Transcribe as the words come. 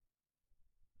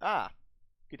Ah,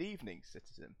 good evening,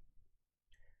 citizen.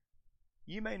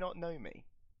 You may not know me,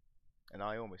 and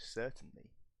I almost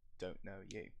certainly don't know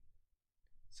you.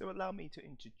 So allow me to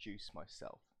introduce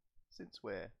myself, since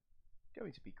we're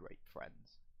going to be great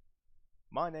friends.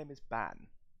 My name is Ban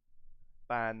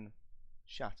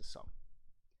Shattersong,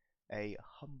 a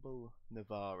humble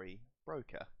Navari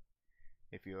broker,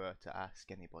 if you were to ask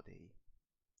anybody,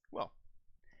 well,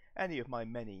 any of my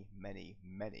many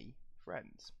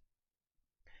friends.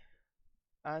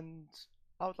 And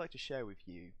I would like to share with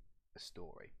you a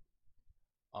story.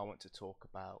 I want to talk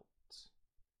about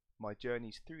my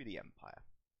journeys through the Empire,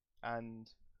 and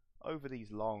over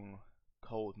these long,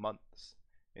 cold months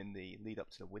in the lead up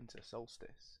to the winter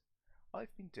solstice,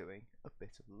 I've been doing a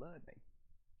bit of learning.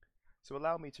 So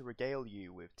allow me to regale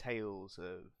you with tales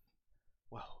of,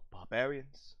 well,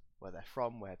 barbarians, where they're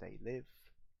from, where they live,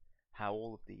 how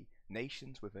all of the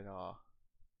nations within our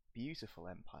beautiful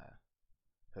empire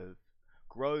have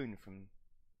grown from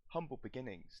humble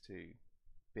beginnings to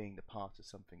being the part of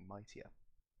something mightier.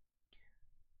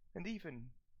 And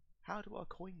even, how do our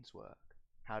coins work?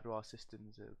 How do our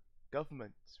systems of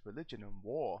government, religion, and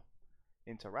war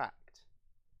interact?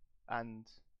 And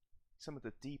some of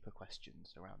the deeper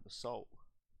questions around the soul,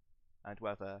 and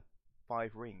whether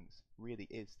 5 rings really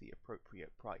is the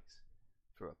appropriate price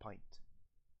for a pint.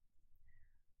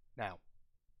 Now,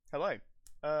 hello.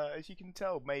 As you can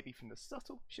tell, maybe from the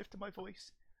subtle shift of my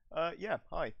voice, yeah,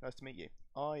 hi, nice to meet you.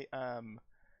 I am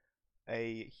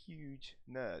a huge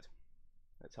nerd.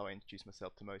 That's how I introduce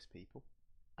myself to most people.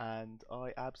 And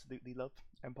I absolutely love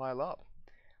Empire LARP.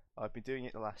 I've been doing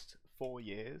it the last 4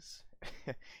 years,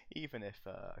 even if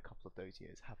a couple of those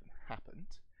years haven't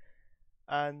happened.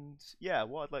 And yeah,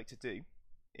 what I'd like to do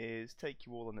is take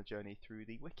you all on a journey through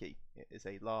the wiki. It is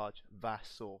a large,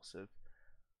 vast source of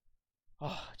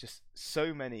just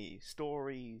so many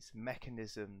stories,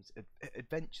 mechanisms,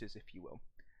 adventures, if you will.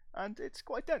 And it's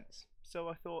quite dense. So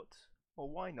I thought, well,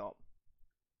 why not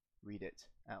read it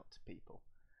out to people?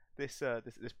 This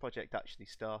project actually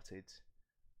started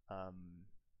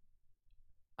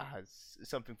as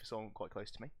something for someone quite close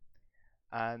to me,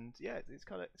 and yeah, it's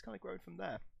kind of grown from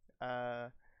there.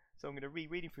 So I'm going to be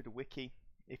reading through the wiki.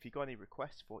 If you've got any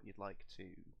requests for what you'd like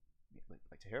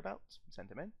to hear about, send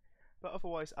them in. But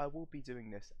otherwise, I will be doing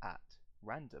this at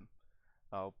random.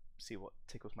 I'll see what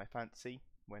tickles my fancy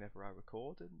whenever I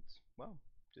record, and well,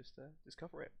 just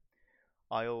cover it.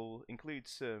 I'll include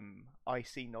some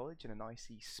IC knowledge and an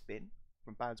IC spin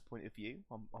from Ban's point of view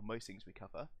on most things we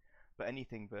cover, but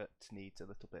anything that needs a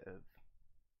little bit of,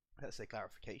 let's say,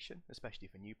 clarification, especially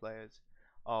for new players,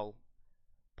 I'll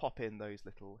pop in those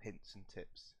little hints and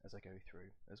tips as I go through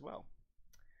as well.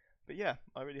 But yeah,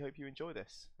 I really hope you enjoy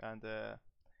this, and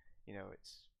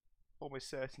it's almost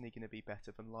certainly going to be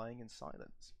better than lying in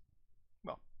silence.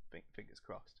 Well, fingers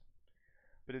crossed.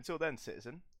 But until then,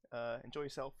 citizen, enjoy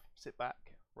yourself, sit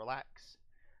back, relax,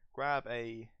 grab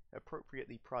a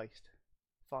appropriately priced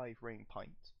 5 ring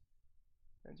pint,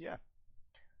 and yeah,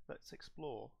 let's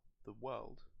explore the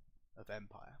world of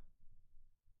Empire.